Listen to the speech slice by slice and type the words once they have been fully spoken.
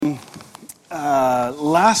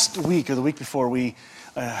Last week or the week before, we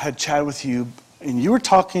had chatted with you, and you were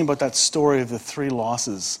talking about that story of the 3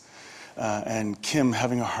 losses and Kim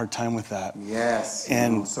having a hard time with that. Yes.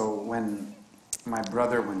 And so when my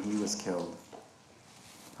brother, when he was killed,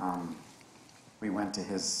 we went to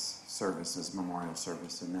his service, his memorial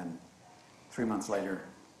service, and then 3 months later,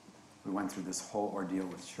 we went through this whole ordeal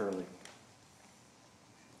with Shirley,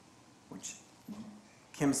 which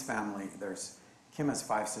Kim's family, Kim has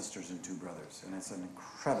 5 sisters and 2 brothers, and it's an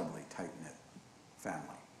incredibly tight-knit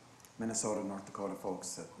family. Minnesota, North Dakota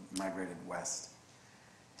folks that migrated west.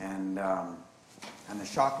 And the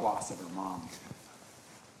shock loss of her mom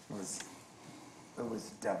was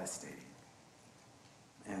devastating.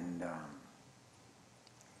 And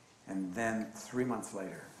then 3 months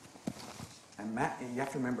later, and Matt, you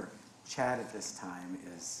have to remember, Chad at this time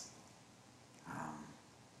is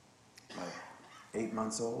like 8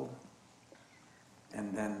 months old.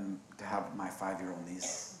 And then to have my 5-year-old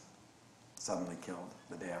niece suddenly killed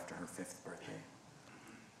the day after her 5th birthday.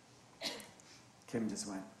 Kim just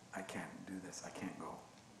went, I can't do this. I can't go.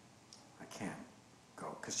 I can't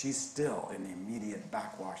go. Because she's still in the immediate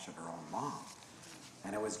backwash of her own mom.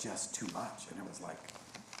 And it was just too much. And it was like,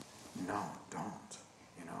 no, don't,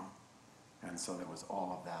 you know? And so there was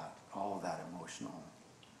all of that emotional,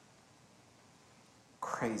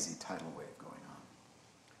 crazy tidal wave going on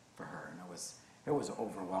for her. And it was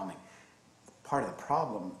overwhelming. Part of the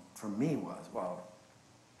problem for me was,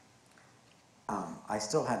 I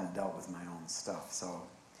still hadn't dealt with my own stuff, so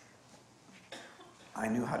I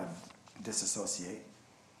knew how to disassociate,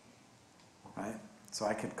 right? So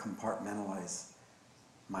I could compartmentalize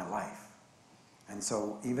my life. And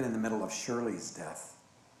so even in the middle of Shirley's death,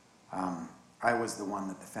 I was the one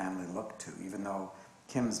that the family looked to, even though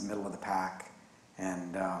Kim's middle of the pack,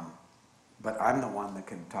 and but I'm the one that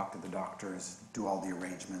could talk to the doctors, do all the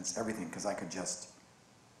arrangements, everything, because I could just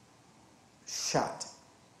shut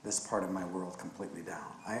this part of my world completely down.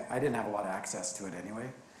 I didn't have a lot of access to it anyway.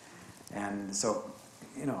 And so,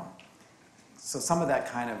 so some of that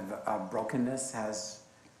kind of brokenness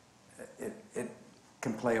it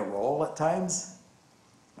can play a role at times.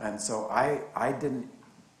 And so I didn't,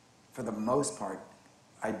 for the most part,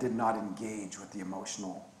 I did not engage with the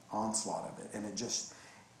emotional onslaught of it. And it just,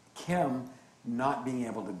 Kim not being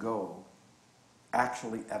able to go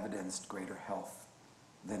actually evidenced greater health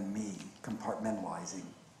than me compartmentalizing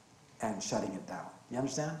and shutting it down. You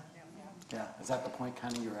understand? Yeah. Is that the point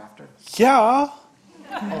kind of you're after? yeah,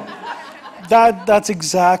 that's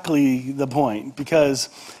exactly the point. Because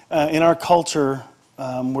in our culture,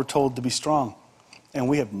 we're told to be strong. And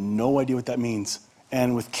we have no idea what that means.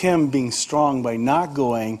 And with Kim being strong by not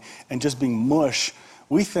going and just being mush,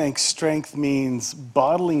 we think strength means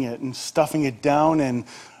bottling it and stuffing it down and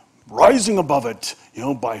rising above it.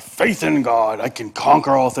 By faith in God, I can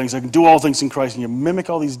conquer all things. I can do all things in Christ. And you mimic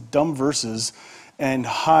all these dumb verses and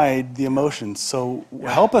hide the emotions. So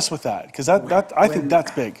help us with that, because I think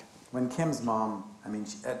that's big. When Kim's mom,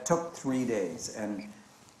 it took 3 days,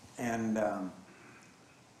 and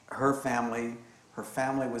her family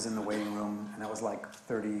was in the waiting room, and it was like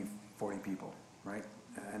 30, 40 people, right?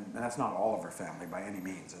 And that's not all of her family by any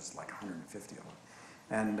means. There's like 150 of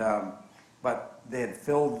them. But they had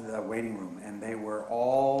filled the waiting room, and they were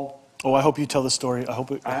all... Oh, I hope you tell the story. I hope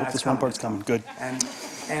this one part's coming. Good.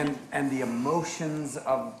 And the emotions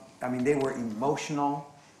of... they were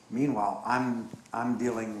emotional. Meanwhile, I'm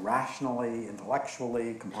dealing rationally,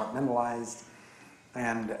 intellectually, compartmentalized.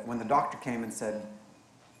 And when the doctor came and said,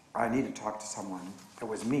 I need to talk to someone, it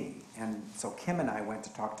was me. And so Kim and I went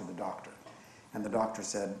to talk to the doctor. And the doctor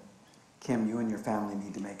said, Kim, you and your family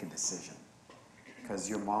need to make a decision, because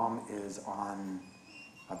your mom is on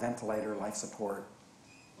a ventilator, life support,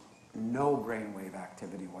 no brainwave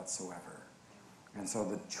activity whatsoever. And so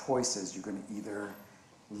the choice is you're going to either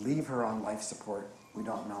leave her on life support, we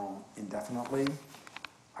don't know, indefinitely,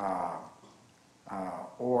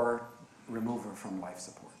 or remove her from life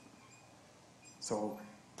support. So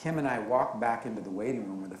Kim and I walked back into the waiting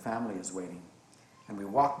room where the family is waiting, and we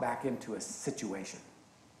walked back into a situation.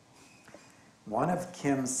 One of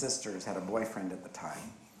Kim's sisters had a boyfriend at the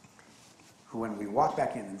time, who, when we walked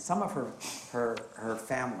back in, and some of her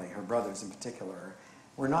family, her brothers in particular,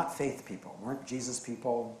 were not faith people, weren't Jesus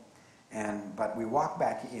people, but we walked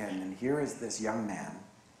back in, and here is this young man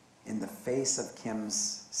in the face of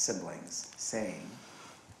Kim's siblings saying,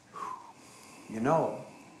 you know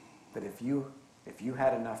that if you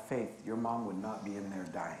had enough faith, your mom would not be in there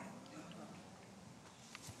dying.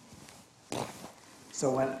 So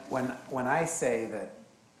when I say that,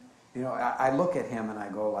 I look at him and I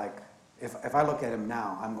go like, if I look at him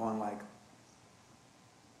now, I'm going like,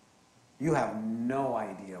 You have no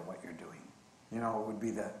idea what you're doing. You know, it would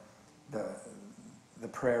be the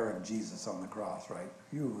prayer of Jesus on the cross, right?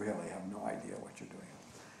 You really have no idea what you're doing.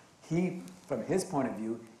 He, from his point of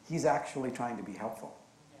view, he's actually trying to be helpful.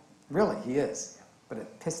 Really, he is. But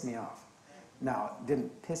it pissed me off. Now, it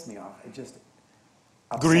didn't piss me off. It just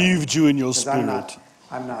upset Grieved me. you in your 'Cause spirit.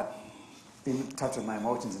 I'm not in touch with my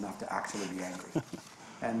emotions enough to actually be angry.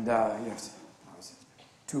 And yes, I was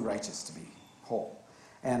too righteous to be whole.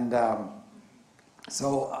 And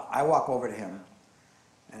so I walk over to him,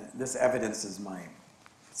 and this evidences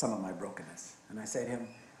some of my brokenness. And I say to him,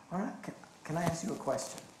 all right, can I ask you a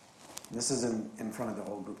question? This is in front of the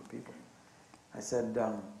whole group of people. I said,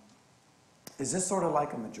 is this sort of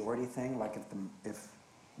like a majority thing? Like if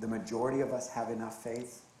the majority of us have enough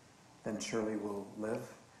faith, then surely we'll live?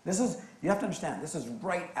 You have to understand, this is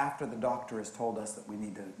right after the doctor has told us that we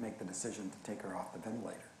need to make the decision to take her off the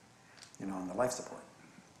ventilator, on the life support.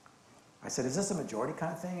 I said, is this a majority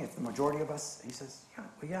kind of thing? If the majority of us, he says,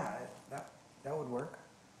 that would work.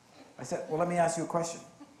 I said, well, let me ask you a question.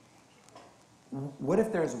 What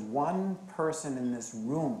if there's one person in this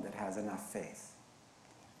room that has enough faith?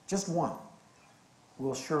 Just one.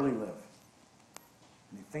 Will surely live.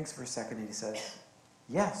 And he thinks for a second and he says,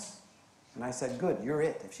 yes. And I said, good, you're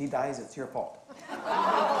it. If she dies, it's your fault.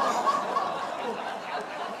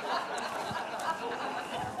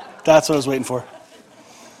 That's what I was waiting for.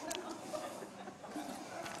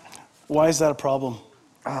 Why is that a problem?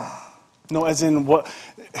 No, as in what?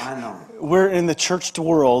 I know. We're in the churched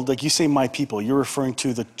world, like you say, my people. You're referring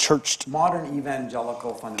to the churched. Modern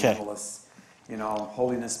evangelical fundamentalists,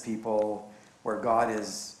 holiness people, where God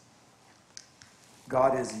is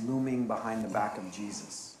looming behind the back of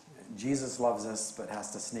Jesus. Jesus loves us, but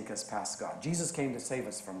has to sneak us past God. Jesus came to save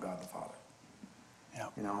us from God the Father. Yeah.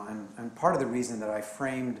 And part of the reason that I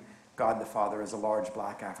framed God the Father as a large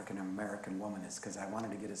black African American woman is because I wanted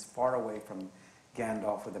to get as far away from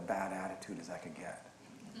Gandalf with a bad attitude as I could get.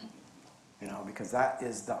 Because that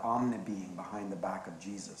is the omni-being behind the back of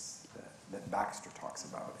Jesus that Baxter talks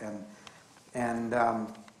about.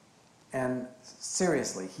 And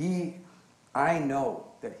seriously, I know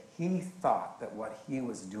that he thought that what he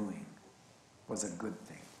was doing was a good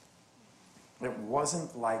thing. It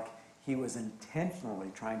wasn't like he was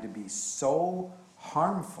intentionally trying to be so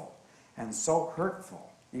harmful and so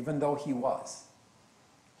hurtful, even though he was.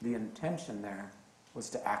 The intention there was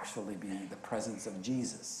to actually be the presence of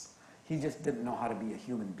Jesus. He just didn't know how to be a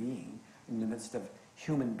human being in the midst of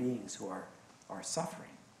human beings who are suffering.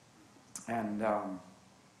 And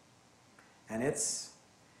it's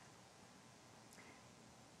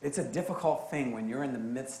a difficult thing when you're in the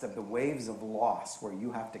midst of the waves of loss where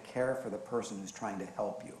you have to care for the person who's trying to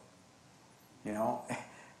help you.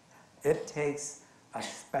 It takes a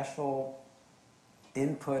special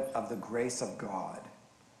input of the grace of God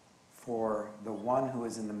for the one who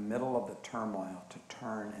is in the middle of the turmoil to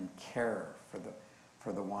turn and care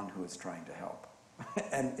for the one who is trying to help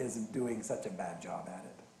and is doing such a bad job at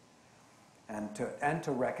it. And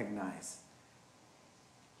to recognize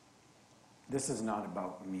this is not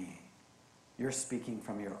about me. You're speaking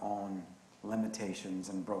from your own limitations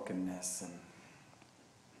and brokenness,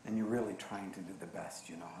 and you're really trying to do the best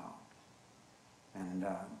you know how. And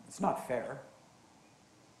it's not fair,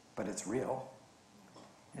 but it's real.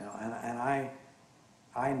 And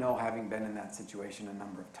I know, having been in that situation a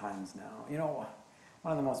number of times now,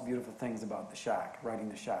 one of the most beautiful things about The Shack, writing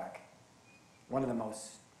The Shack, one of the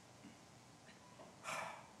most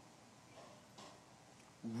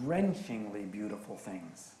wrenchingly beautiful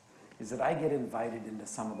things is that I get invited into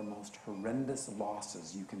some of the most horrendous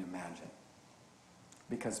losses you can imagine.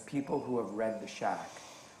 Because people who have read The Shack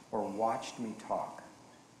or watched me talk,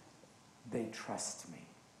 they trust me.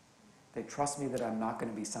 They trust me that I'm not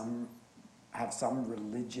going to have some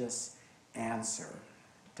religious answer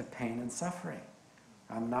to pain and suffering.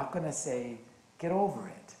 I'm not going to say, get over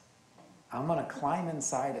it. I'm going to climb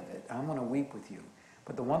inside of it. I'm going to weep with you.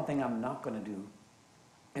 But the one thing I'm not going to do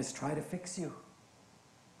is try to fix you.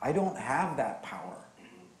 I don't have that power.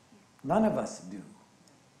 None of us do.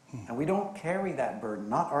 And we don't carry that burden,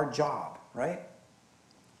 not our job, right?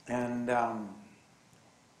 And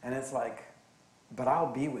it's like, but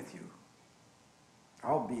I'll be with you.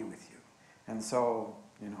 I'll be with you. And so,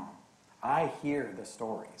 I hear the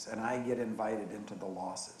stories and I get invited into the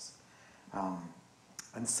losses.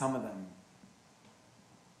 And some of them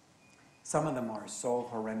are so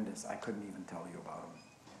horrendous I couldn't even tell you about them.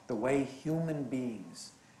 The way human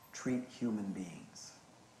beings treat human beings.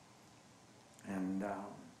 And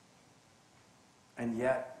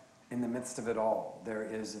yet, in the midst of it all, there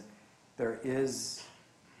is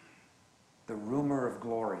the rumor of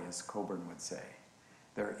glory, as Coburn would say.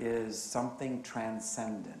 There is something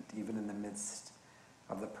transcendent, even in the midst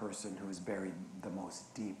of the person who is buried the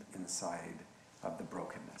most deep inside of the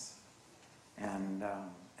brokenness. And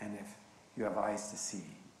if you have eyes to see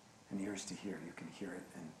and ears to hear, you can hear it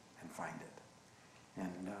and find it.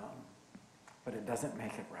 But it doesn't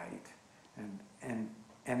make it right. And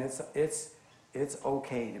it's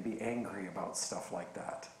okay to be angry about stuff like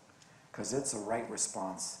that, because it's a right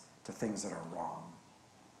response to things that are wrong.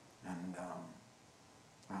 And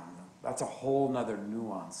that's a whole nother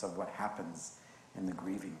nuance of what happens in the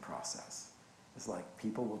grieving process. It's like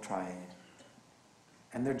people will try,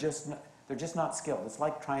 and they're just not skilled. It's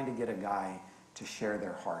like trying to get a guy to share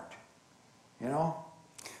their heart, you know?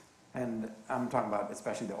 And I'm talking about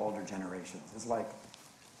especially the older generations. It's like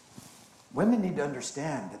women need to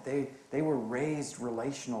understand that they were raised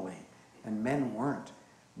relationally and men weren't.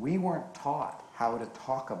 We weren't taught how to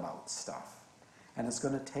talk about stuff. And it's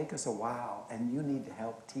going to take us a while, and you need to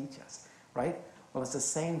help teach us, right? Well, it's the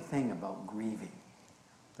same thing about grieving.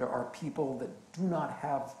 There are people that do not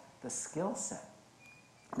have the skill set.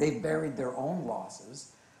 They've buried their own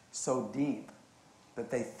losses so deep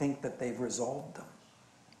that they think that they've resolved them.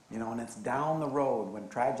 You know, and it's down the road when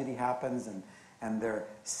tragedy happens and their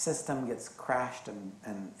system gets crashed and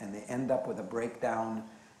they end up with a breakdown,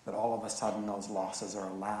 that all of a sudden those losses are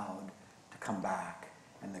allowed to come back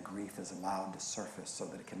and the grief is allowed to surface so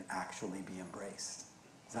that it can actually be embraced.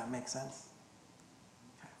 Does that make sense?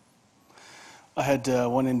 I had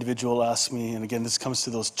one individual ask me, and again, this comes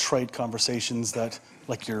to those trite conversations that,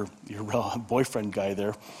 like your boyfriend guy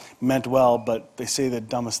there, meant well, but they say the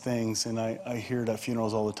dumbest things, and I hear it at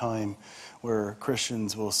funerals all the time, where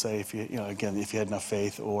Christians will say, if you had enough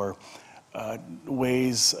faith, or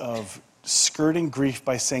ways of skirting grief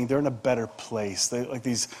by saying they're in a better place. They like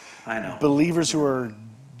these believers who are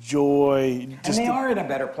joy. And they are in a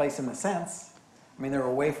better place in the sense. I mean, they're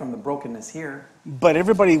away from the brokenness here. But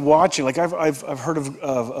everybody watching, like I've heard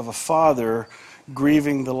of a father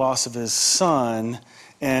grieving the loss of his son,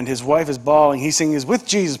 and his wife is bawling. He's singing, "Is with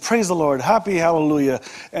Jesus, praise the Lord, happy hallelujah,"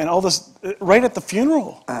 and all this right at the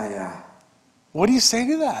funeral. Yeah. What do you say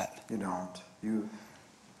to that? You don't. You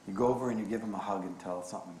go over and you give him a hug until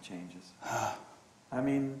something changes. I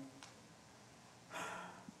mean,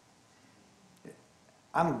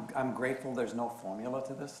 I'm grateful there's no formula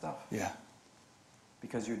to this stuff. Yeah.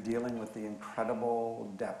 Because you're dealing with the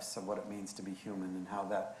incredible depths of what it means to be human and how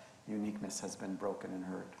that uniqueness has been broken and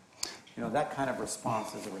hurt. You know, that kind of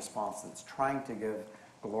response is a response that's trying to give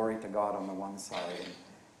glory to God on the one side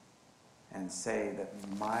and say that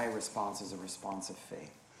my response is a response of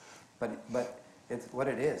faith. But it's what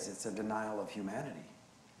it is. It's a denial of humanity.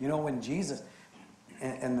 You know, when Jesus,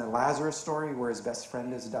 in the Lazarus story where his best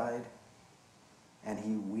friend has died and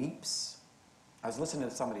he weeps, I was listening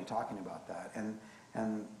to somebody talking about that, and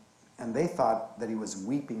they thought that he was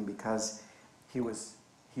weeping because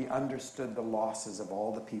he understood the losses of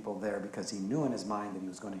all the people there, because he knew in his mind that he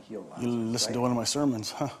was going to heal Lazarus. You listened to one of my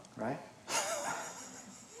sermons, huh? Right?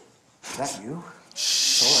 Is that you?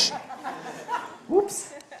 Sorry.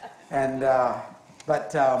 Whoops. And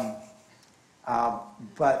but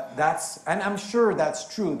that's, and I'm sure that's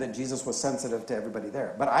true that Jesus was sensitive to everybody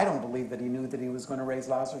there. But I don't believe that he knew that he was going to raise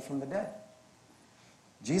Lazarus from the dead.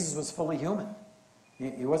 Jesus was fully human.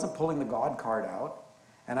 He wasn't pulling the God card out.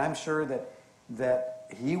 And I'm sure that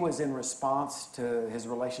he was in response to his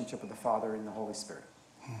relationship with the Father and the Holy Spirit.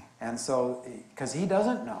 And so, because he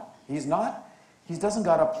doesn't know. He doesn't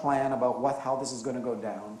got a plan about how this is going to go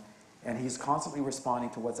down. And he's constantly responding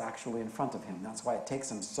to what's actually in front of him. That's why it takes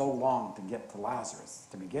him so long to get to Lazarus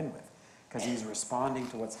to begin with. Because he's responding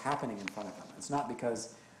to what's happening in front of him. It's not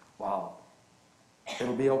because, well,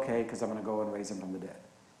 it'll be okay because I'm going to go and raise him from the dead.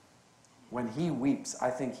 When he weeps, I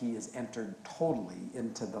think he is entered totally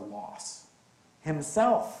into the loss.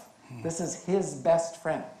 Himself. This is his best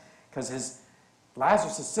friend. Because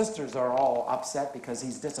Lazarus' sisters are all upset because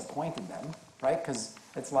he's disappointed them. Right? Because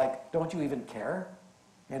it's like, don't you even care?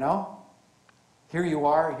 You know? Here you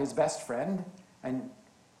are, his best friend, and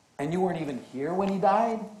you weren't even here when he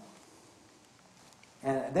died.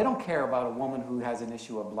 And they don't care about a woman who has an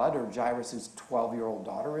issue of blood, or Jairus' 12-year-old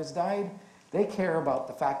daughter has died. They care about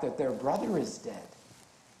the fact that their brother is dead.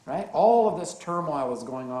 Right? All of this turmoil is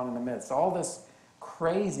going on in the midst. All this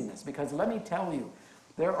craziness. Because let me tell you,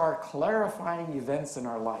 there are clarifying events in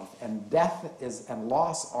our life, and death and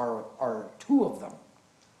loss are two of them.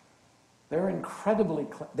 They're incredibly,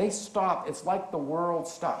 they stop. It's like the world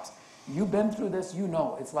stops. You've been through this, you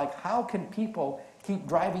know. It's like, how can people keep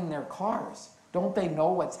driving their cars? Don't they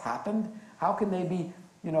know what's happened? How can they be,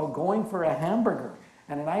 going for a hamburger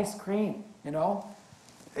and an ice cream you know?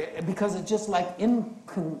 Because it's just like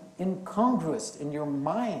incongruous in your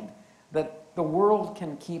mind that the world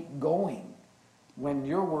can keep going when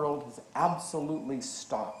your world has absolutely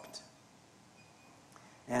stopped.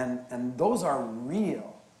 And those are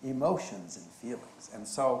real emotions and feelings. And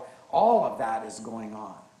so all of that is going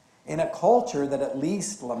on in a culture that at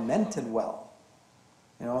least lamented well.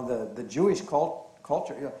 You know, the Jewish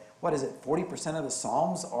culture, you know, what is it, 40% of the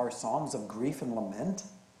Psalms are Psalms of grief and lament?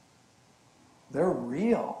 They're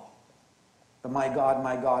real. The my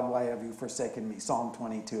God, why have you forsaken me? Psalm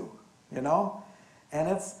 22, you know?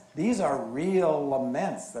 And these are real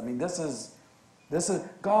laments. I mean, this is,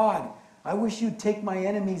 God, I wish you'd take my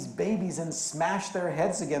enemies' babies and smash their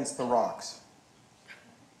heads against the rocks.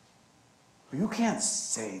 You can't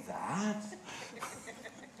say that.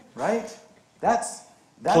 Right? That's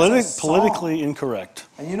politically incorrect.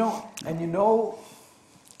 And you know,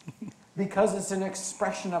 because it's an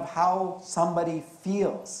expression of how somebody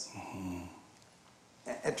feels. Mm-hmm.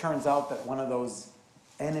 It turns out that one of those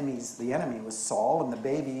enemies, the enemy was Saul, and the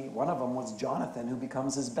baby, one of them was Jonathan, who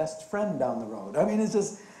becomes his best friend down the road. I mean, it's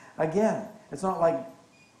just, again, it's not like,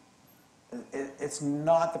 it's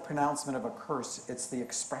not the pronouncement of a curse, it's the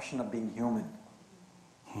expression of being human.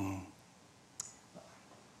 Hmm.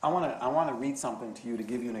 I want to read something to you to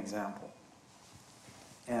give you an example.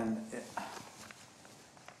 And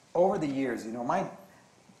over the years, you know,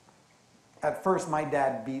 at first my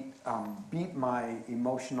dad beat my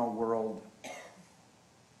emotional world,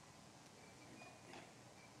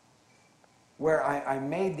 where I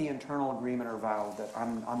made the internal agreement or vow that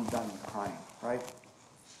I'm done crying, right?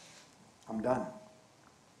 I'm done.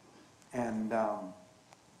 And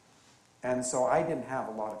so I didn't have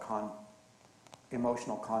a lot of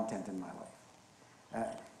emotional content in my life.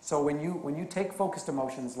 So when you take focused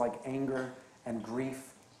emotions like anger and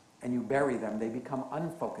grief and you bury them, they become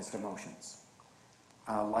unfocused emotions,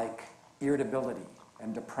 like irritability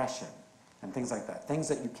and depression and things like that. Things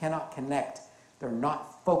that you cannot connect. They're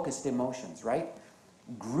not focused emotions, right?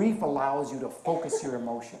 Grief allows you to focus your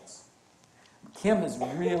emotions. Kim is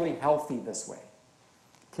really healthy this way.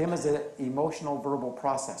 Kim is an emotional verbal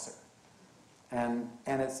processor. And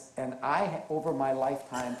I, over my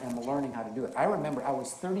lifetime, am learning how to do it. I remember I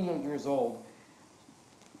was 38 years old,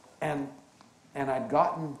 and I'd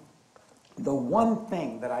gotten the one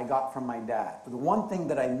thing that I got from my dad, the one thing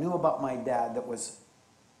that I knew about my dad that was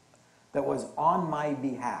on my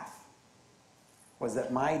behalf, was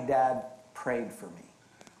that my dad prayed for me.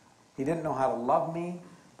 He didn't know how to love me,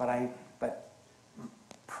 but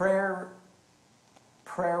prayer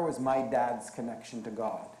was my dad's connection to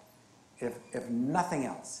God. If nothing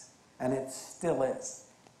else, and it still is.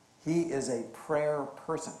 He is a prayer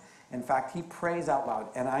person. In fact, he prays out loud.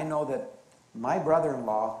 And I know that my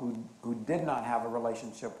brother-in-law, who did not have a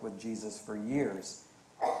relationship with Jesus for years,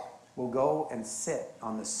 will go and sit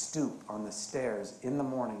on the stoop, on the stairs in the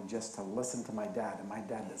morning just to listen to my dad, and my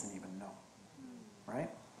dad doesn't even know.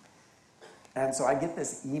 Right? And so I get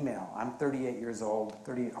this email. I'm 38 years old,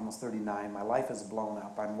 almost 39. My life is blown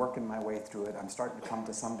up. I'm working my way through it. I'm starting to come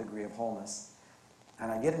to some degree of wholeness.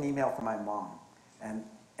 And I get an email from my mom, and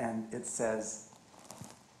it says,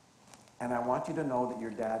 "And I want you to know that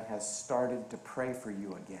your dad has started to pray for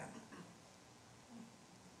you again."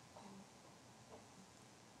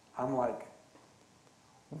 I'm like,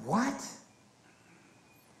 what?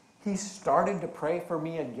 He started to pray for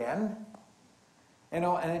me again? You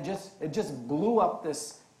know, and it just blew up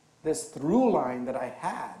this through line that I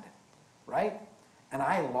had, right? And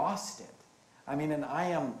I lost it. I mean, and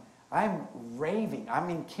I'm raving. I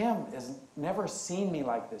mean, Kim has never seen me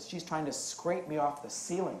like this. She's trying to scrape me off the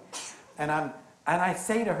ceiling. And I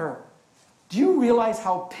say to her, "Do you realize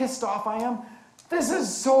how pissed off I am? This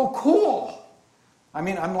is so cool." I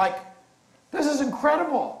mean, I'm like, "This is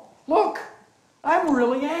incredible. Look, I'm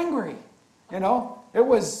really angry." You know, it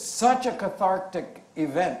was such a cathartic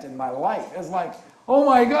event in my life. It's like, oh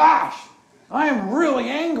my gosh, I am really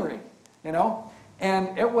angry, you know?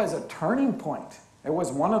 And it was a turning point. It was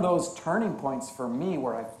one of those turning points for me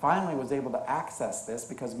where I finally was able to access this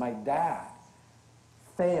because my dad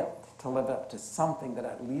failed to live up to something that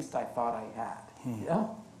at least I thought I had. Yeah?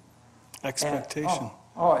 Expectation.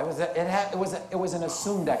 It was an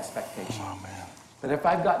assumed expectation. Oh, man. That if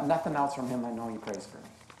I've got nothing else from him, I know he prays for me.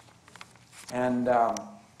 And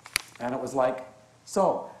it was like,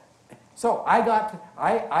 so I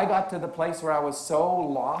got to the place where I was so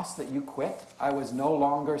lost that you quit. I was no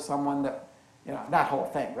longer someone that, you know, that whole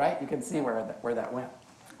thing, right? You can see where that went.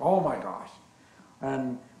 Oh my gosh.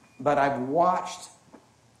 But I've watched,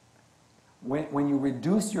 when you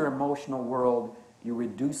reduce your emotional world, you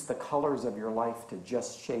reduce the colors of your life to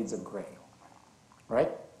just shades of gray.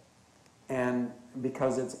 right? And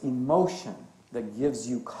because it's emotion that gives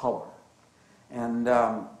you color. And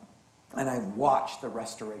I watched the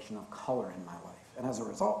restoration of color in my life. And as a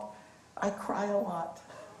result, I cry a lot.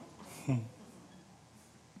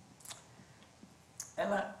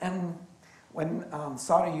 And when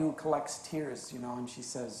Sarayu collects tears, and she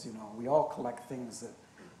says, we all collect things that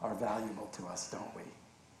are valuable to us, don't we?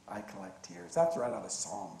 I collect tears. That's right out of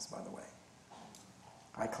Psalms, by the way.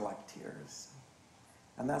 I collect tears.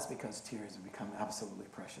 And that's because tears have become absolutely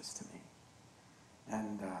precious to me.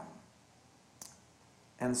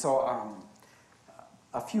 And so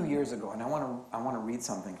a few years ago, and I want to read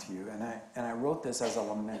something to you, and I wrote this as a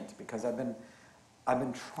lament because I've been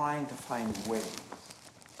trying to find ways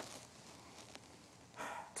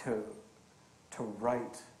to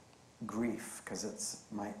write grief because it's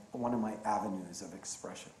one of my avenues of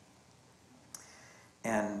expression.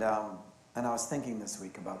 And I was thinking this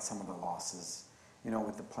week about some of the losses,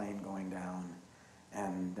 with the plane going down,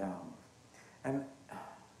 and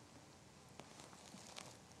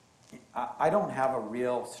I don't have a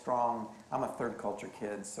real strong. I'm a third culture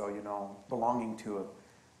kid, so belonging to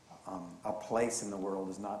a place in the world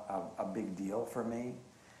is not a big deal for me.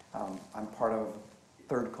 I'm part of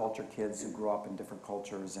third culture kids who grow up in different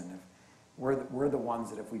cultures, and we're the ones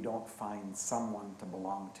that if we don't find someone to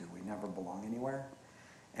belong to, we never belong anywhere.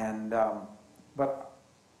 And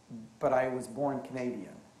but I was born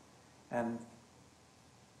Canadian, and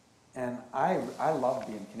I love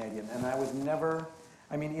being Canadian, and I was never.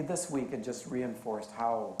 I mean, this week it just reinforced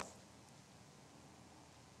how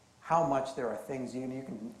much there are things you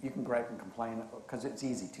can gripe and complain because it's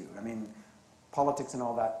easy to. I mean, politics and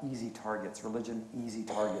all that, easy targets. Religion, easy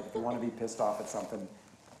target. If you want to be pissed off at something,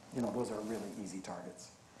 those are really easy targets.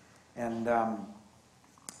 And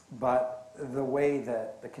but the way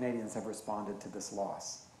that the Canadians have responded to this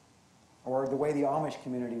loss, or the way the Amish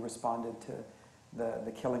community responded to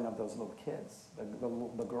the killing of those little kids,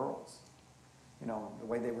 the girls, the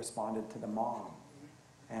way they responded to the mom,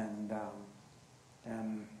 and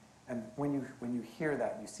when you hear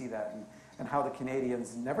that, you see that, and how the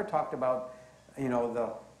Canadians never talked about,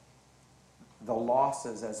 the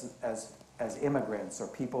losses as immigrants or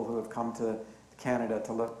people who have come to Canada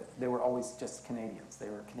to look. They were always just Canadians. They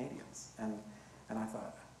were Canadians, and I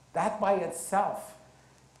thought that by itself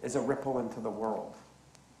is a ripple into the world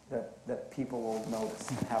that people will notice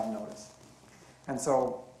and have noticed. And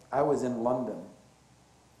so I was in London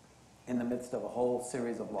in the midst of a whole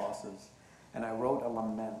series of losses, and I wrote a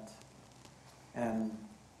lament. And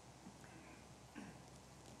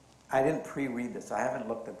I didn't pre-read this. I haven't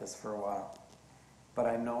looked at this for a while. But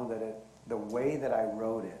I know that the way that I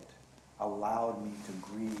wrote it allowed me to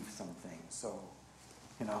grieve some things. So,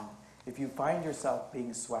 if you find yourself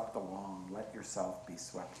being swept along, let yourself be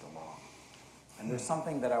swept along. And there's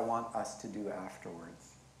something that I want us to do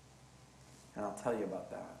afterwards. And I'll tell you about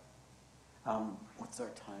that. What's our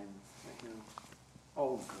time right now?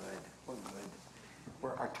 Oh, good. We're good.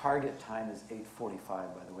 Our target time is 8:45,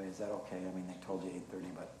 by the way. Is that okay? I mean, they told you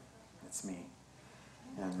 8:30, but it's me.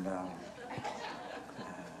 And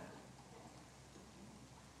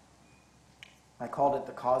I called it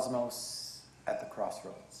The Cosmos at the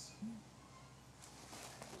Crossroads.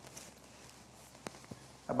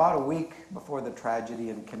 About a week before the tragedy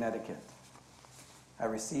in Connecticut, I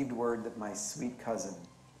received word that my sweet cousin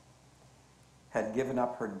had given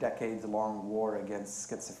up her decades-long war against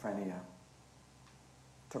schizophrenia,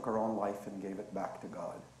 took her own life and gave it back to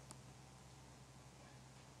God.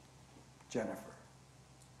 Jennifer.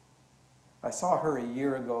 I saw her a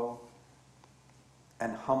year ago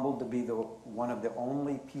and humbled to be one of the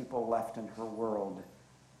only people left in her world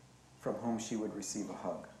from whom she would receive a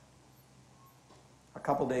hug. A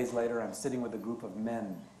couple days later, I'm sitting with a group of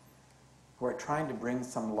men who are trying to bring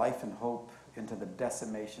some life and hope into the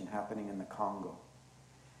decimation happening in the Congo.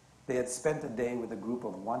 They had spent a day with a group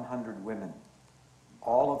of 100 women,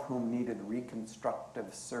 all of whom needed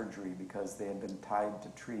reconstructive surgery because they had been tied to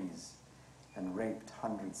trees and raped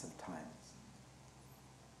hundreds of times.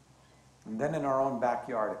 And then in our own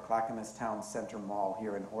backyard at Clackamas Town Center Mall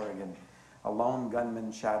here in Oregon, a lone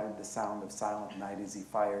gunman shattered the sound of Silent Night as he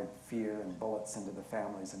fired fear and bullets into the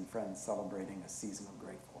families and friends celebrating a season of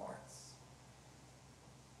grateful hearts.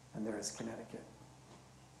 And there is Connecticut.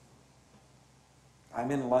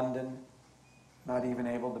 I'm in London, not even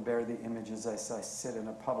able to bear the images as I sit in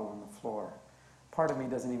a puddle on the floor. Part of me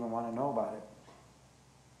doesn't even want to know about it.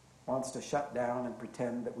 Wants to shut down and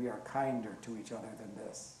pretend that we are kinder to each other than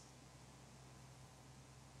this.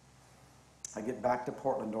 I get back to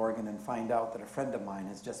Portland, Oregon, and find out that a friend of mine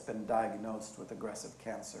has just been diagnosed with aggressive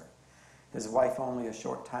cancer. His wife only a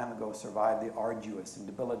short time ago survived the arduous and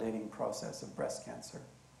debilitating process of breast cancer.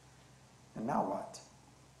 And now what?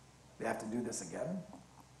 They have to do this again?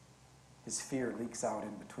 His fear leaks out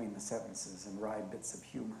in between the sentences in wry bits of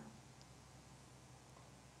humor.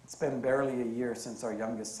 It's been barely a year since our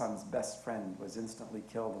youngest son's best friend was instantly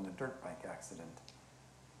killed in a dirt bike accident.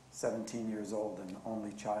 17 years old and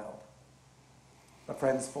only child. A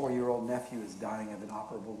friend's 4-year-old nephew is dying of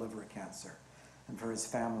inoperable liver cancer, and for his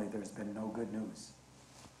family there's been no good news.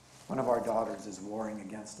 One of our daughters is warring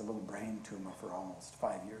against a little brain tumor for almost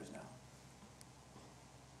 5 years now.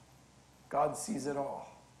 God sees it all.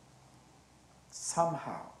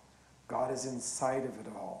 Somehow, God is inside of it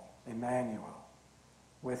all, Emmanuel,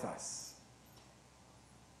 with us.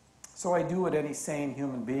 So I do what any sane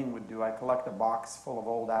human being would do. I collect a box full of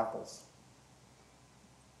old apples.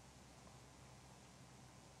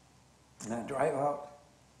 And I drive out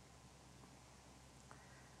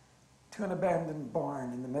to an abandoned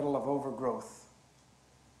barn in the middle of overgrowth.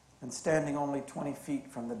 And standing only 20 feet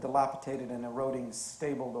from the dilapidated and eroding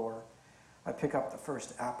stable door, I pick up the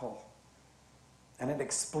first apple. And it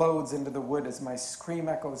explodes into the wood as my scream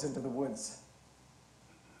echoes into the woods.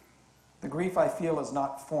 The grief I feel is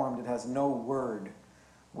not formed. It has no word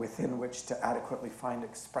within which to adequately find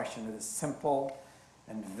expression. It is simple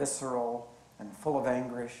and visceral and full of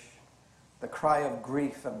anguish. The cry of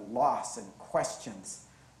grief and loss and questions.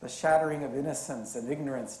 The shattering of innocence and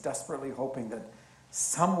ignorance, desperately hoping that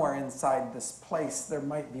somewhere inside this place there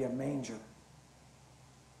might be a manger.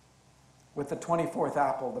 With the 24th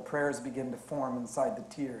apple, the prayers begin to form inside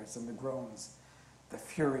the tears and the groans. The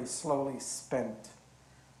fury slowly spent,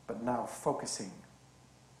 but now focusing.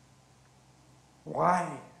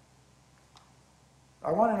 Why?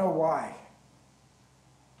 I want to know why.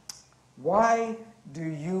 Why do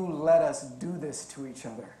you let us do this to each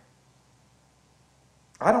other?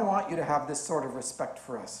 I don't want you to have this sort of respect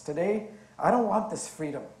for us. Today, I don't want this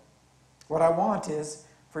freedom. What I want is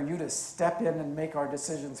for you to step in and make our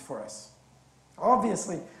decisions for us.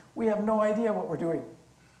 Obviously, we have no idea what we're doing.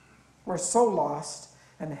 We're so lost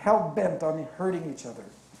and hell-bent on hurting each other.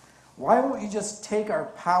 Why won't you just take our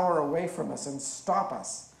power away from us and stop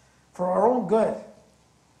us for our own good?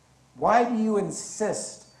 Why do you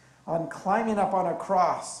insist on climbing up on a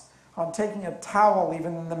cross, on taking a towel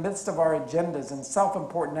even in the midst of our agendas and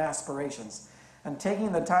self-important aspirations, and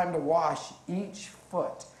taking the time to wash each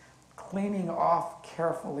foot, cleaning off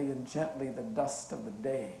carefully and gently the dust of the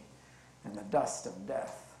day and the dust of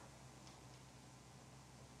death?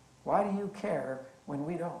 Why do you care when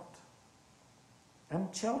we don't?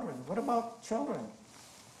 And children, what about children?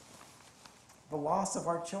 The loss of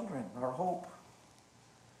our children, our hope.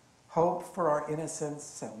 Hope for our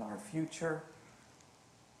innocence and our future.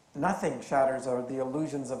 Nothing shatters the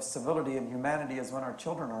illusions of civility and humanity as when our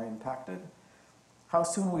children are impacted. How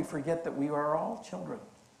soon we forget that we are all children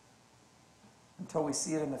until we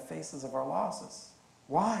see it in the faces of our losses.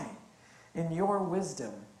 Why? In your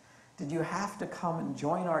wisdom, did you have to come and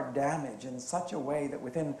join our damage in such a way that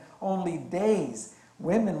within only days,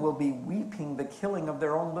 women will be weeping the killing of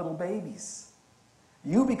their own little babies?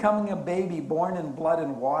 You becoming a baby born in blood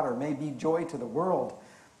and water may be joy to the world,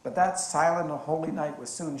 but that silent and holy night was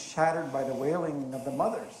soon shattered by the wailing of the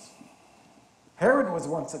mothers. Herod was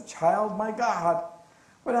once a child. My God,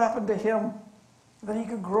 what happened to him that he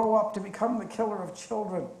could grow up to become the killer of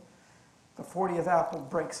children? The 40th apple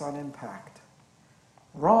breaks on impact.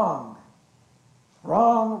 Wrong.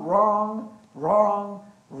 Wrong, wrong,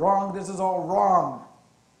 wrong, wrong. This is all wrong.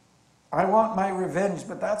 I want my revenge,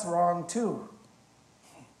 but that's wrong too.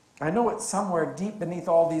 I know it's somewhere deep beneath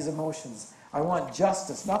all these emotions. I want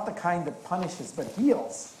justice, not the kind that punishes, but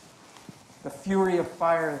heals. The fury of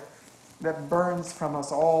fire that burns from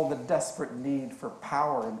us all the desperate need for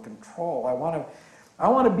power and control. I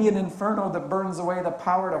want to be an inferno that burns away the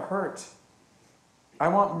power to hurt. I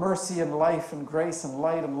want mercy and life and grace and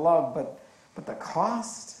light and love, but the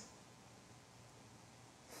cost?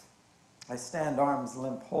 I stand arms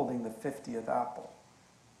limp holding the 50th apple,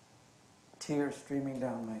 tears streaming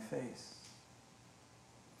down my face.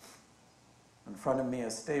 In front of me, a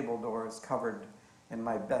stable door is covered in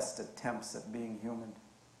my best attempts at being human.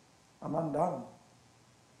 I'm undone.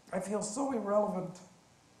 I feel so irrelevant,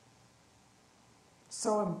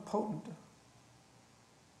 so impotent.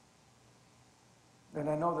 And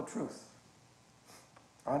I know the truth.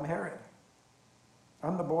 I'm Herod.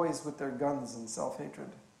 I'm the boys with their guns and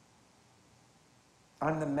self-hatred.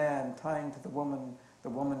 I'm the man tying to the woman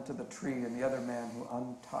to the tree, and the other man who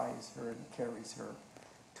unties her and carries her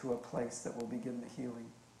to a place that will begin the healing.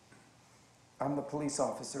 I'm the police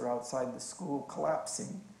officer outside the school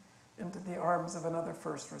collapsing into the arms of another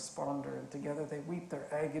first responder, and together they weep their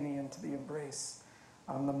agony into the embrace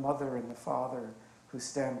on the mother and the father who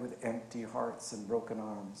stand with empty hearts and broken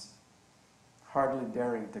arms, hardly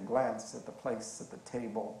daring to glance at the place at the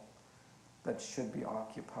table that should be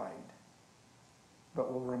occupied,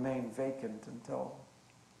 but will remain vacant until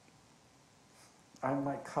I'm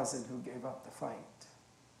my cousin who gave up the fight,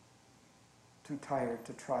 too tired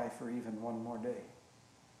to try for even one more day.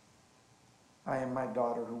 I am my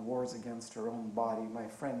daughter who wars against her own body, my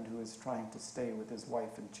friend who is trying to stay with his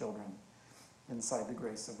wife and children inside the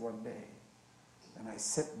grace of one day. And I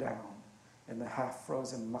sit down in the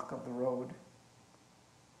half-frozen muck of the road.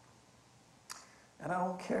 And I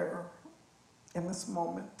don't care in this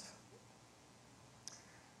moment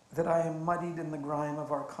that I am muddied in the grime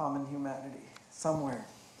of our common humanity. Somewhere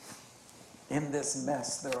in this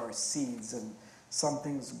mess there are seeds and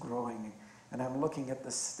something's growing. And I'm looking at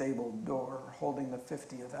the stable door, holding the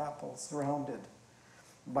 50th apple, surrounded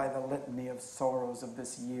by the litany of sorrows of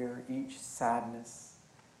this year, each sadness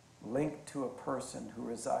linked to a person who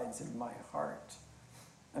resides in my heart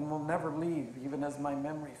and will never leave, even as my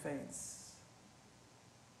memory fades.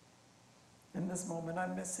 In this moment,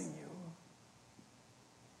 I'm missing you.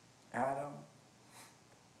 Adam,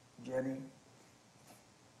 Jenny,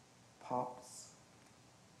 Pops,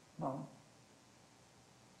 Mom.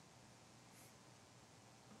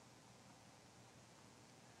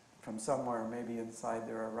 From somewhere, maybe inside,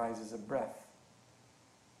 there arises a breath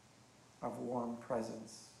of warm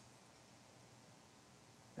presence.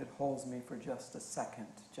 It holds me for just a second,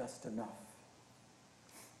 just enough.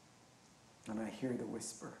 And I hear the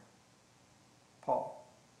whisper, Paul,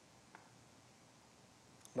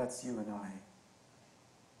 let's you and I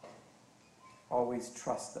always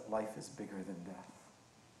trust that life is bigger than death.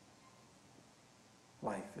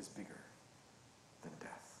 Life is bigger than death.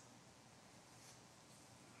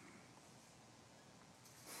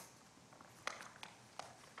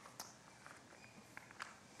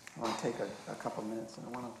 I want to take a couple minutes and I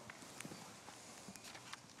want to...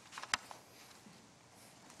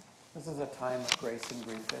 This is a time of grace and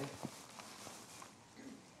grief, eh?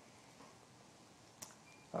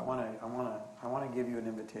 I want to give you an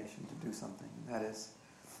invitation to do something. And that is,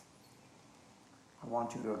 I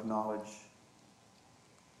want you to acknowledge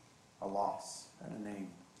a loss and a name,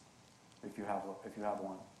 if you have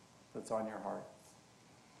one, that's on your heart.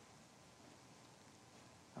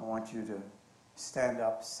 I want you to stand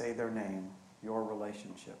up, say their name, your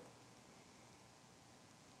relationship,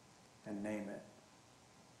 and name it.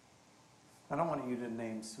 I don't want you to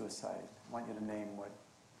name suicide. I want you to name what,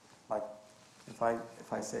 like, if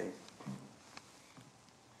I say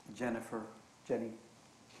Jenny,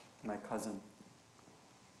 my cousin,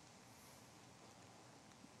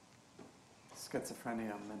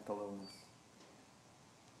 schizophrenia, mental illness,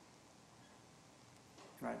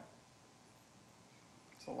 right?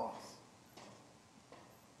 It's a loss.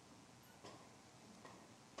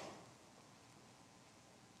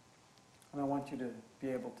 And I want you to be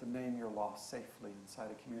able to name your loss safely inside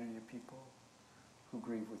a community of people who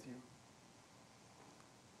grieve with you.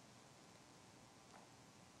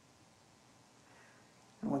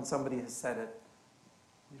 And when somebody has said it,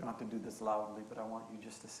 you don't have to do this loudly, but I want you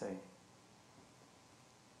just to say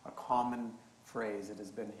a common phrase that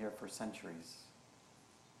has been here for centuries.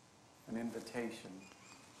 An invitation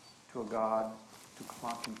to a God to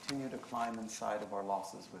continue to climb inside of our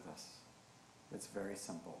losses with us. It's very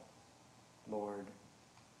simple. Lord,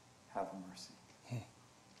 have mercy.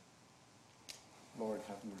 Lord,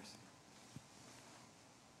 have mercy.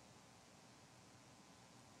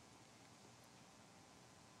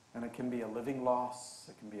 And it can be a living loss.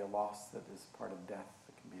 It can be a loss that is part of death.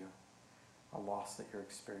 It can be a loss that you're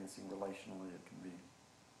experiencing relationally. It can be.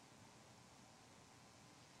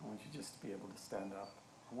 I want you just to be able to stand up.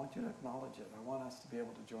 I want you to acknowledge it. I want us to be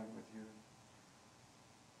able to join with you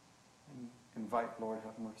and invite, Lord,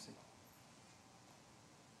 have mercy.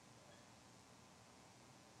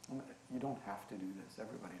 And you don't have to do this.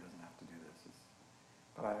 Everybody doesn't have to do this.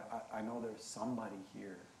 But I know there's somebody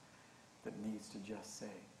here that needs to just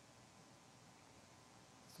say,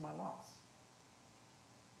 it's my loss.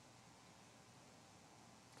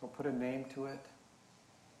 So put a name to it.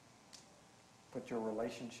 Put your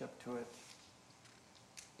relationship to it.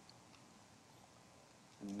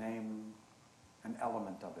 And name an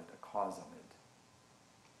element of it, a cause of it.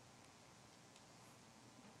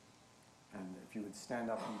 And if you would stand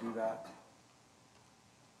up and do that,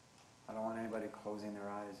 I don't want anybody closing their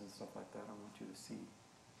eyes and stuff like that. I want you to see.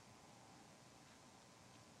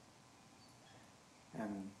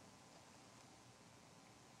 And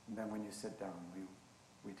then when you sit down,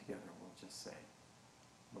 we together will just say,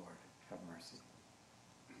 Lord, have mercy.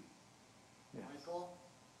 Yes. Michael,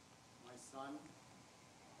 my son,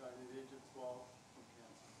 died at the age of 12 from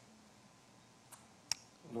cancer.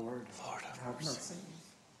 Lord, Lord, have mercy.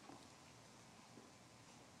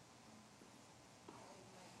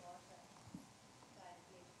 My daughter died at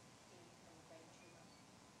the age of 15 from a brain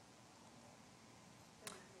tumor.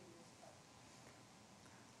 33 years ago.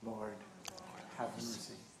 Lord, have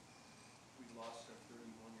mercy. We lost our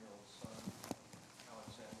 31-year-old son,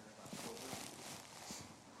 Alexander, in October.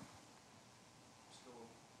 Still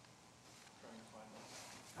trying to find him.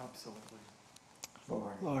 Absolutely.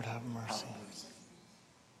 Lord, Lord, have mercy. have mercy.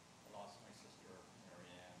 I lost my sister,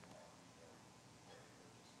 Marianne, very, very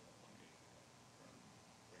just a few days ago from brain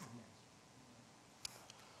cancer.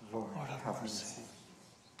 Lord, Lord, have have mercy. mercy.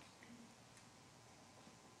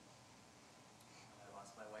 I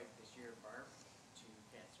lost my wife this year, Barb, to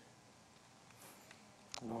cancer.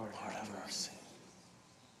 Lord, Lord, have mercy.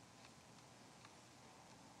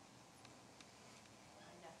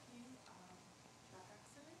 My nephew, truck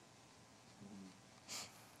accident.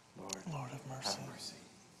 Lord, Lord, have mercy. have mercy.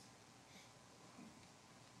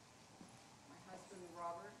 My husband,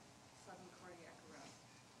 Robert, sudden cardiac arrest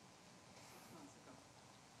 6 months ago.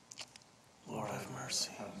 Lord, have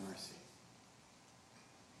mercy. Have mercy.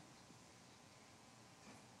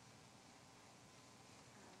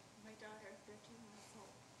 My daughter, 13 months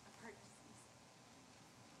old, of heart disease.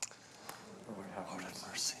 Lord, have Lord, have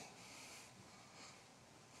mercy. mercy.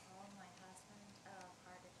 My husband,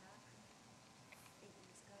 heart attack 8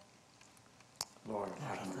 weeks ago. Lord, Lord,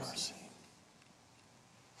 have have mercy. mercy.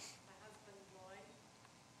 My husband, Lloyd,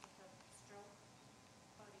 with a stroke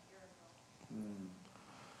about a year ago.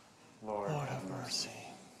 Lord, Lord, have mercy.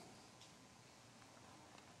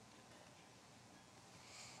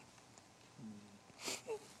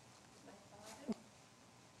 My father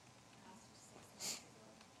passed 6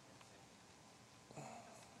 months ago.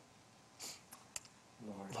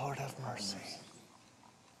 Lord, Lord, have mercy.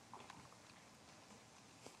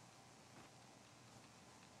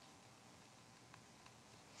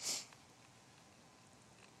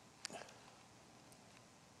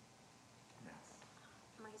 Yes.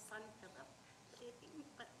 My son, Philip, living,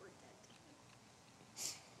 but we're dead to him.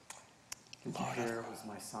 Did you Lord, hear it was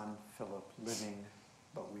my son Philip living,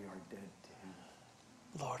 but we are dead to him?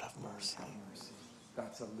 Lord, have Lord, mercy. have mercy.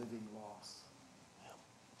 That's a living loss.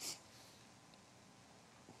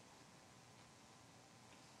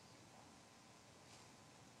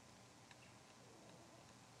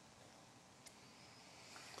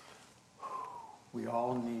 We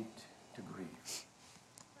all need to grieve.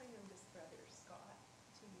 My youngest brother, Scott,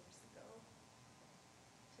 2 years ago,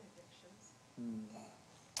 to addictions.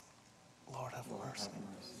 Lord, have Lord, mercy. have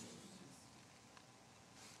mercy.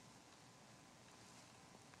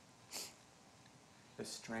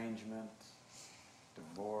 Estrangement,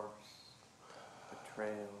 divorce,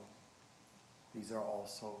 betrayal, these are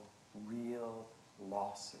also real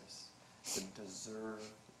losses that deserve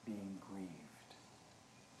being grieved.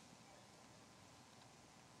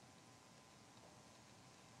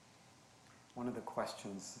 One of the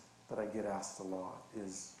questions that I get asked a lot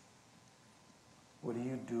is, what do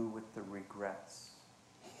you do with the regrets?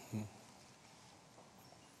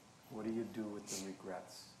 What do you do with the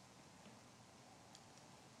regrets?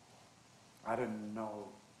 I don't know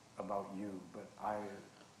about you, but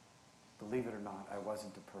believe it or not, I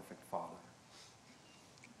wasn't a perfect father.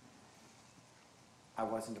 I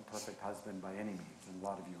wasn't a perfect husband by any means, and a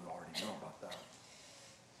lot of you already know about that.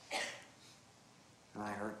 And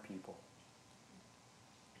I hurt people.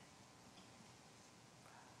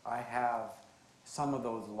 I have some of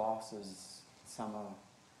those losses, some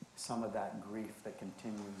of that grief that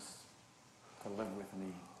continues to live with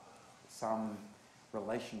me. Some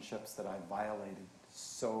relationships that I violated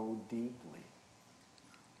so deeply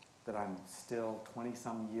that I'm still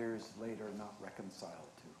 20-some years later not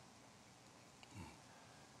reconciled to.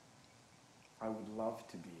 I would love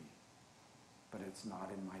to be, but it's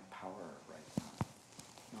not in my power right now.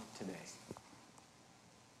 Not today.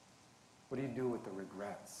 What do you do with the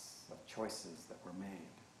regrets of choices that were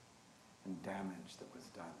made and damage that was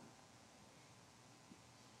done?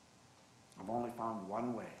 I've only found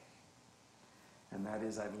one way, and that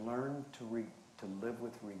is I've learned to live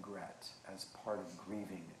with regret as part of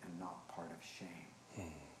grieving and not part of shame.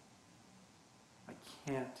 I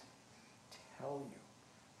can't tell you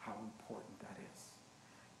how important that is,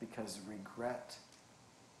 because regret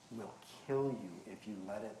will kill you if you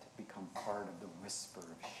let it become part of the whisper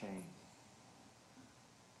of shame.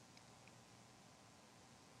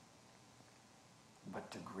 But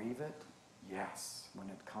to grieve it, yes. When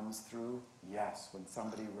it comes through, yes. When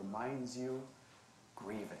somebody reminds you,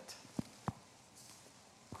 grieve it.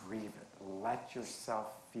 grieve it. Let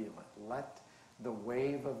yourself feel it. Let the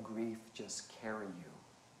wave of grief just carry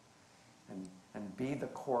you. And be the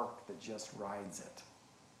cork that just rides it.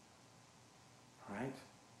 Right?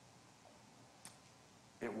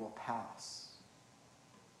 It will pass.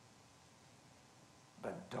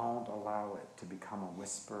 But don't allow it to become a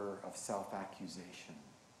whisper of self-accusation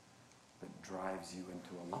that drives you into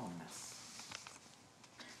aloneness.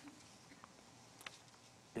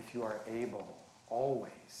 If you are able,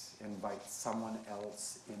 always invite someone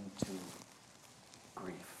else into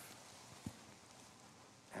grief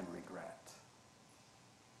and regret.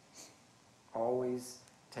 Always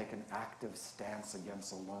take an active stance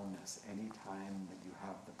against aloneness anytime that you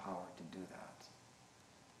have the power to do that.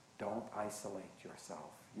 Don't isolate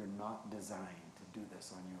yourself. You're not designed to do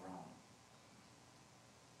this on your own.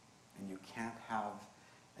 And you can't have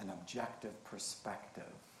an objective perspective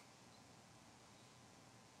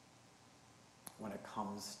when it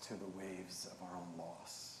comes to the waves of our own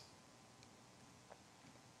loss.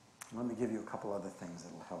 Let me give you a couple other things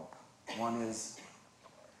that will help. One is,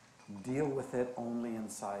 deal with it only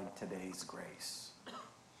inside today's grace.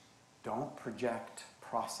 Don't project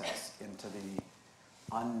process into the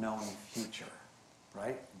unknown future,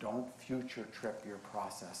 right? Don't future trip your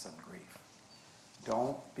process of grief.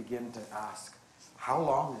 Don't begin to ask, how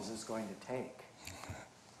long is this going to take?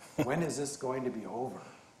 When is this going to be over?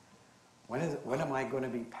 When am I going to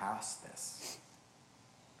be past this?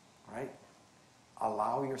 Right?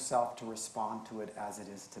 Allow yourself to respond to it as it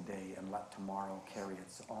is today and let tomorrow carry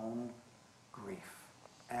its own grief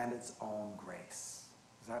and its own grace.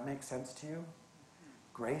 Does that make sense to you?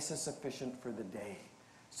 Grace is sufficient for the day,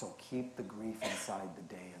 so keep the grief inside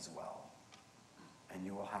the day as well, and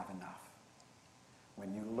you will have enough.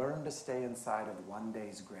 When you learn to stay inside of one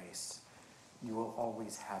day's grace, you will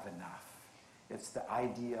always have enough. It's the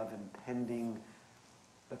idea of impending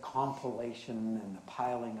the compilation and the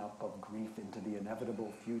piling up of grief into the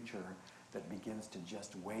inevitable future that begins to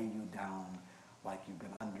just weigh you down like you've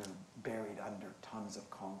been buried under tons of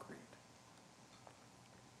concrete.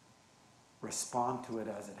 Respond to it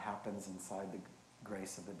as it happens inside the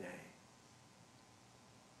grace of the day.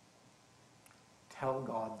 Tell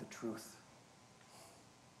God the truth.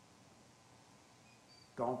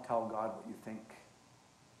 Don't tell God what you think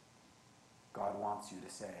God wants you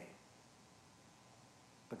to say.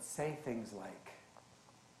 But say things like,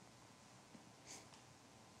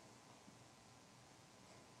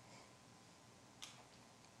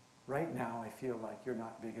 right now I feel like you're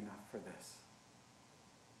not big enough for this.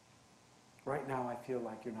 Right now I feel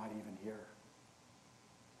like you're not even here.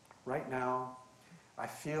 Right now I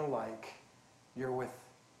feel like you're with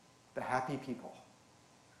the happy people.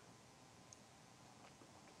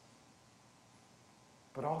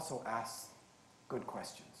 But also ask good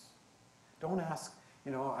questions. Don't ask,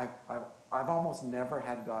 I've almost never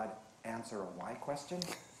had God answer a why question.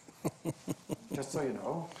 Just so you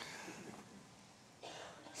know.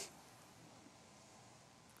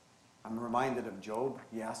 I'm reminded of Job.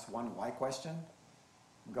 He asked one why question.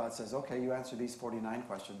 God says, okay, you answer these 49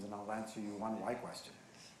 questions and I'll answer you one why question.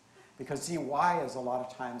 Because see, why is a lot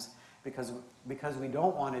of times because we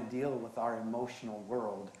don't want to deal with our emotional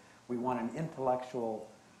world. We want an intellectual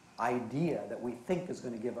idea that we think is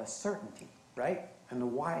going to give us certainty, right? And the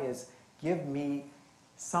why is, give me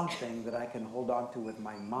something that I can hold on to with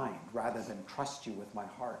my mind rather than trust you with my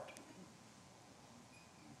heart.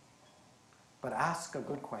 But ask a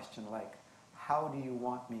good question like, how do you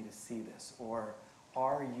want me to see this? Or,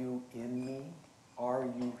 are you in me? Are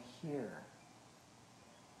you here?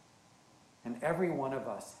 And every one of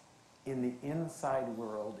us in the inside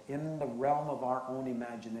world, in the realm of our own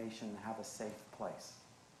imagination, have a safe place.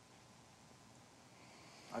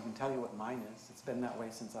 I can tell you what mine is. It's been that way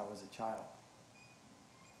since I was a child.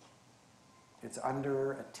 It's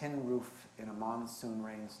under a tin roof in a monsoon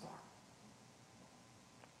rainstorm,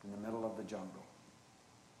 in the middle of the jungle.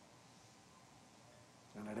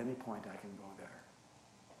 And at any point I can go there.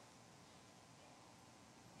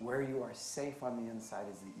 Where you are safe on the inside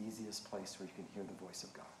is the easiest place where you can hear the voice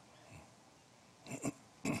of God.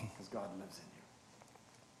 Because God lives in you.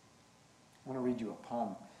 I want to read you a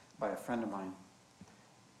poem by a friend of mine,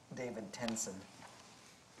 David Tenson.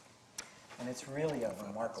 And it's really a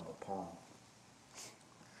remarkable poem.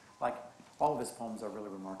 Like, all of his poems are really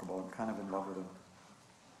remarkable. I'm kind of in love with him.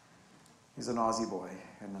 He's an Aussie boy.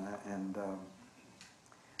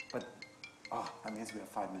 That means we have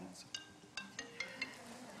 5 minutes.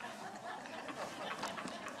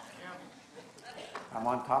 I'm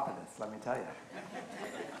on top of this, let me tell you.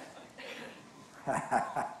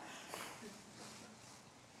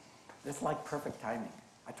 It's like perfect timing.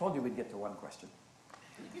 I told you we'd get to one question.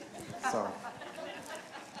 So,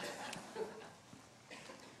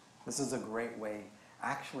 this is a great way,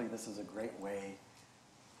 actually, this is a great way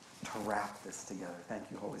to wrap this together. Thank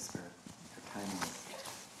you, Holy Spirit, for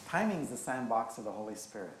timing is the sandbox of the Holy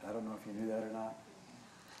Spirit. I don't know if you knew that or not.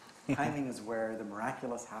 Timing is where the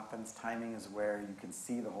miraculous happens. Timing is where you can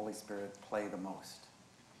see the Holy Spirit play the most.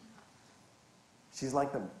 She's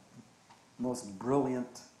like the most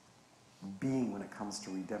brilliant being when it comes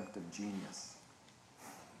to redemptive genius.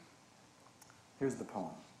 Here's the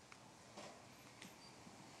poem.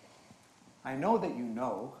 I know that you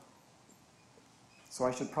know, so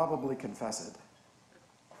I should probably confess it.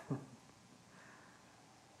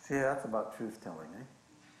 See, that's about truth-telling, eh?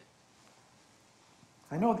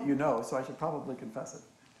 I know that you know, so I should probably confess it.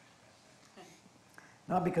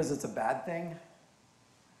 Not because it's a bad thing,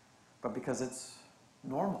 but because it's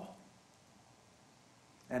normal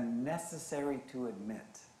and necessary to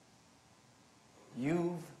admit.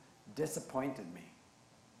 You've disappointed me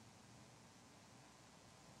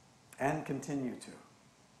and continue to.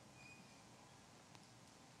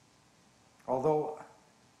 Although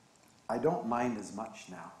I don't mind as much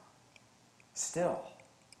now, still,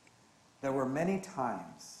 there were many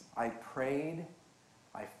times I prayed,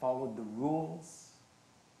 I followed the rules,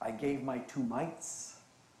 I gave my two mites,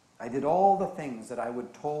 I did all the things that I was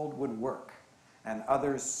told would work, and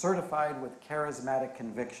others certified with charismatic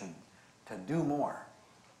conviction to do more,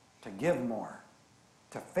 to give more,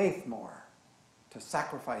 to faith more, to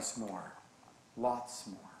sacrifice more, lots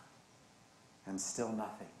more, and still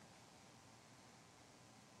nothing.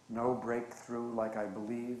 No breakthrough like I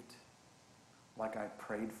believed, like I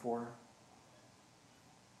prayed for.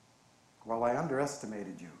 Well, I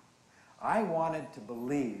underestimated you. I wanted to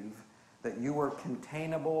believe that you were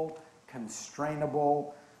containable,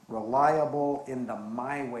 constrainable, reliable in the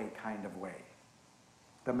my way kind of way.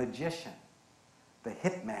 The magician, the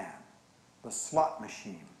hitman, the slot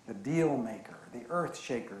machine, the deal maker, the earth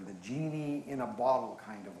shaker, the genie in a bottle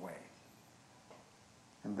kind of way.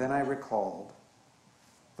 And then I recalled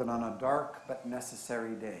that on a dark but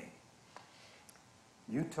necessary day,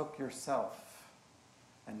 you took yourself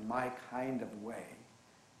and my kind of way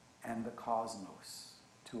and the cosmos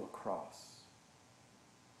to a cross.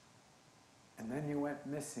 And then you went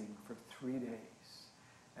missing for 3 days,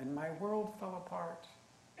 and my world fell apart,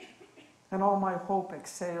 and all my hope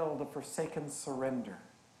exhaled a forsaken surrender,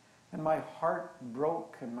 and my heart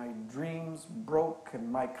broke, and my dreams broke,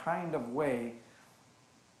 and my kind of way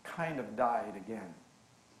kind of died again.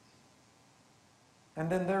 And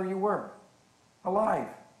then there you were, alive,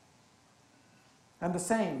 and the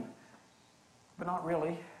same, but not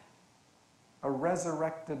really. A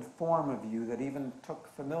resurrected form of you that even took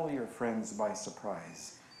familiar friends by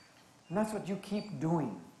surprise. And that's what you keep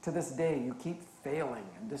doing to this day. You keep failing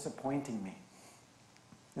and disappointing me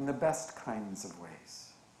in the best kinds of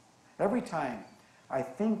ways. Every time I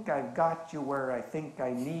think I've got you where I think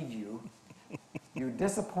I need you, you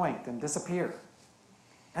disappoint and disappear.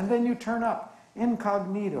 And then you turn up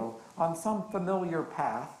incognito on some familiar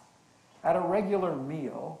path at a regular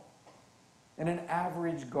meal in an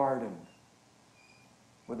average garden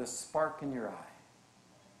with a spark in your eye.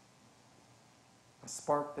 A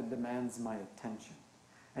spark that demands my attention.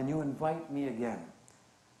 And you invite me again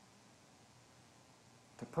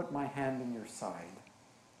to put my hand in your side,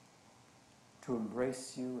 to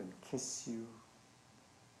embrace you and kiss you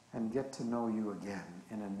and get to know you again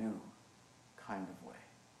in a new kind of way.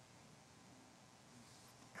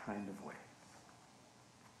 Kind of way.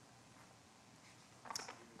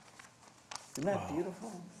 Isn't that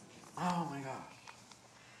beautiful? Oh my gosh.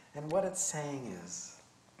 And what it's saying is,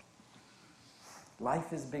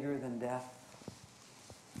 life is bigger than death.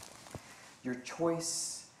 Your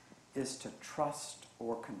choice is to trust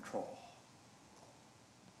or control.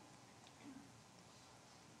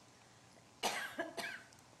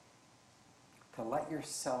 To let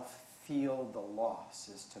yourself feel the loss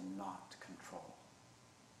is to not control.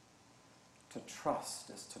 To trust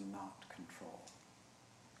is to not control.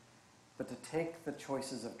 But to take the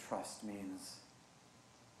choices of trust means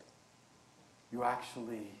you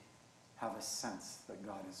actually have a sense that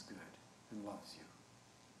God is good and loves you.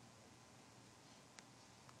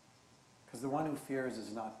 Because the one who fears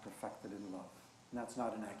is not perfected in love. And that's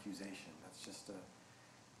not an accusation. That's just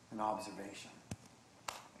an observation.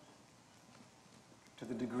 To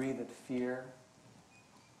the degree that fear,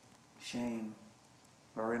 shame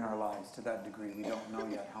are in our lives, to that degree we don't know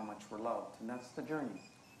yet how much we're loved. And that's the journey.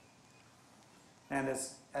 And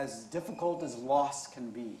as difficult as loss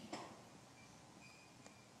can be,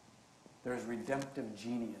 there's redemptive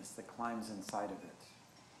genius that climbs inside of it.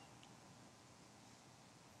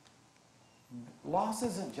 Loss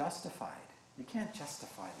isn't justified. You can't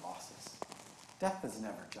justify losses. Death is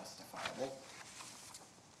never justifiable.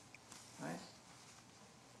 Right?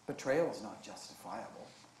 Betrayal is not justifiable.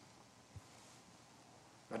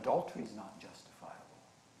 Adultery is not justifiable.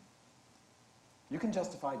 You can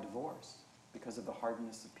justify divorce because of the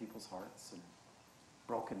hardness of people's hearts and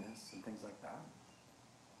brokenness and things like that.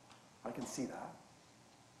 I can see that.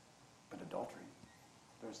 But adultery,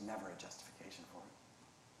 there's never a justification for it.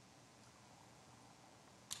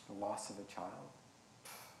 The loss of a child.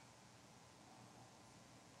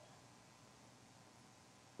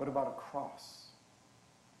 What about a cross?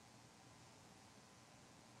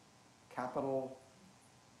 Capital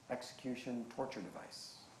execution torture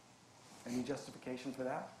device. Any justification for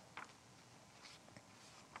that?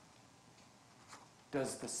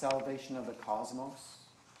 Does the salvation of the cosmos,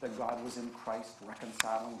 that God was in Christ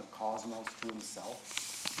reconciling the cosmos to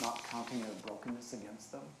himself, not counting their brokenness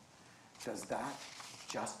against them, does that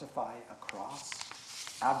justify a cross?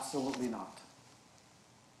 Absolutely not.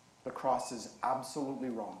 The cross is absolutely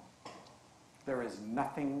wrong. There is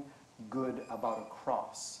nothing good about a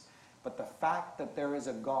cross. But the fact that there is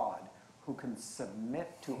a God who can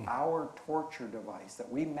submit to our torture device that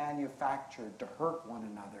we manufactured to hurt one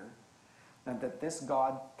another, and that this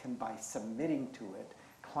God can, by submitting to it,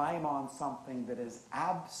 climb on something that is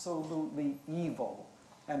absolutely evil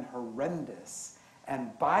and horrendous,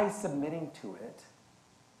 and by submitting to it,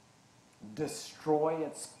 destroy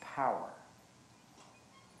its power,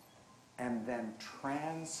 and then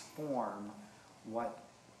transform what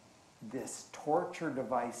this torture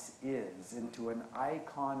device is into an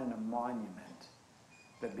icon and a monument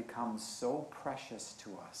that becomes so precious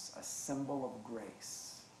to us, a symbol of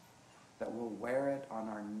grace, that we'll wear it on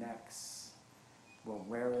our necks, we'll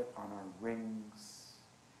wear it on our rings,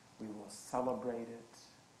 we will celebrate it.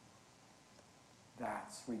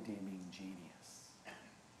 That's redeeming genius.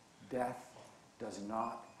 Death does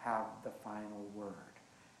not have the final word.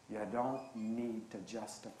 You don't need to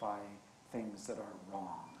justify things that are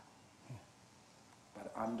wrong.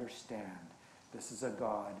 But understand, this is a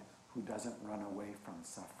God who doesn't run away from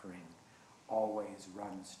suffering, always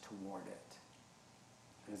runs toward it.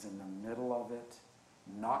 Is in the middle of it,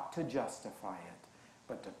 not to justify it,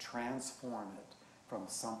 but to transform it from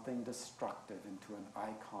something destructive into an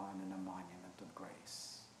icon and a monument of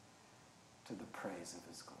grace, to the praise of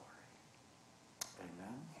his glory.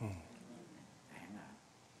 Amen? Amen.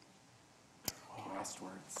 Last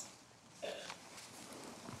words.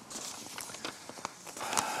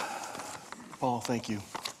 Paul, thank you.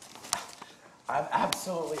 I'm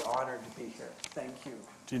absolutely honored to be here. Thank you.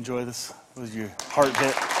 Did you enjoy this? Was your heart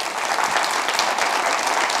hit?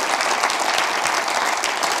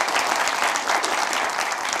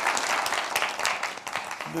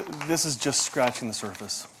 This is just scratching the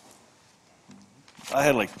surface. I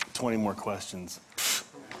had like 20 more questions.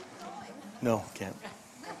 No, can't.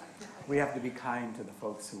 We have to be kind to the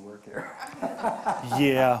folks who work here.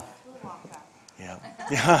 Yeah.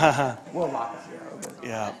 Yeah. We'll lock it here.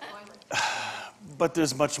 Yeah. But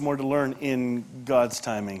there's much more to learn in God's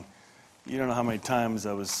timing. You don't know how many times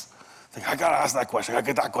I was thinking, I got to ask that question, I got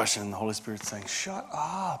to get that question. And the Holy Spirit's saying, shut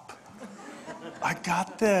up. I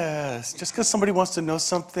got this. Just because somebody wants to know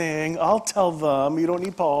something, I'll tell them. You don't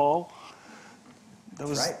need Paul. That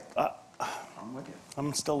was right. I'm with you.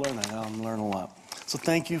 I'm still learning. I'm learning a lot. So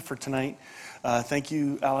thank you for tonight. Thank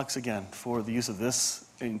you, Alex, again, for the use of this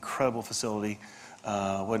incredible facility.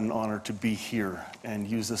 What an honor to be here and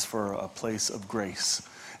use this for a place of grace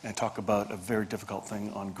and talk about a very difficult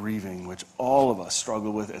thing on grieving, which all of us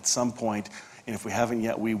struggle with at some point, and if we haven't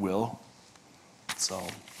yet, we will. So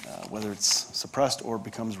whether it's suppressed or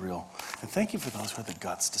becomes real. And thank you for those who had the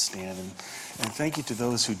guts to stand, and thank you to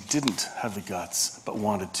those who didn't have the guts but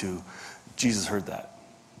wanted to. Jesus heard that.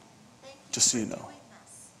 Just so you know.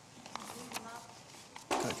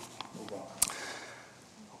 Good.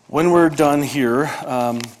 When we're done here,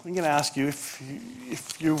 I'm going to ask you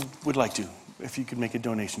if you would like to, if you could make a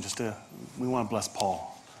donation. We want to bless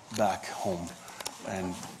Paul back home.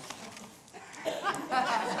 And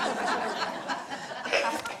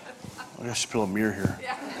I should put a mirror here.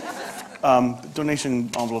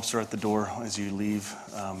 Donation envelopes are at the door as you leave.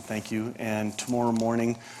 Thank you. And tomorrow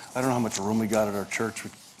morning, I don't know how much room we got at our church.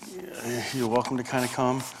 You're welcome to kind of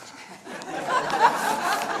come.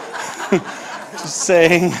 Just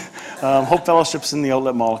saying. Hope Fellowship's in the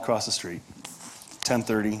Outlet Mall across the street.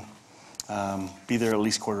 10:30. Be there at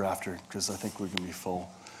least quarter after, because I think we're going to be full.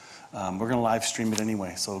 We're going to live stream it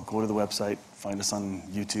anyway, so go to the website, find us on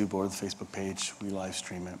YouTube or the Facebook page. We live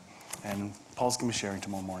stream it. And Paul's going to be sharing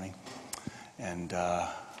tomorrow morning. And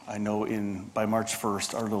I know by March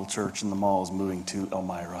 1st, our little church in the mall is moving to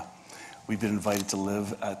Elmira. We've been invited to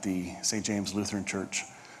live at the St. James Lutheran Church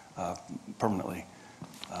permanently.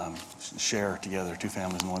 Share together, 2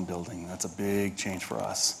 families in one building. That's a big change for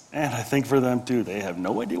us. And I think for them too. They have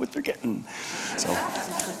no idea what they're getting. So,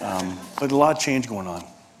 but a lot of change going on.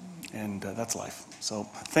 And that's life. So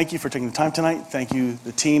thank you for taking the time tonight. Thank you,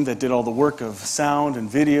 the team that did all the work of sound and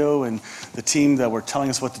video, and the team that were telling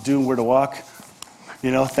us what to do and where to walk.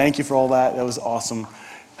 Thank you for all that. That was awesome.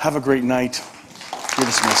 Have a great night. You're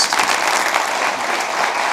dismissed.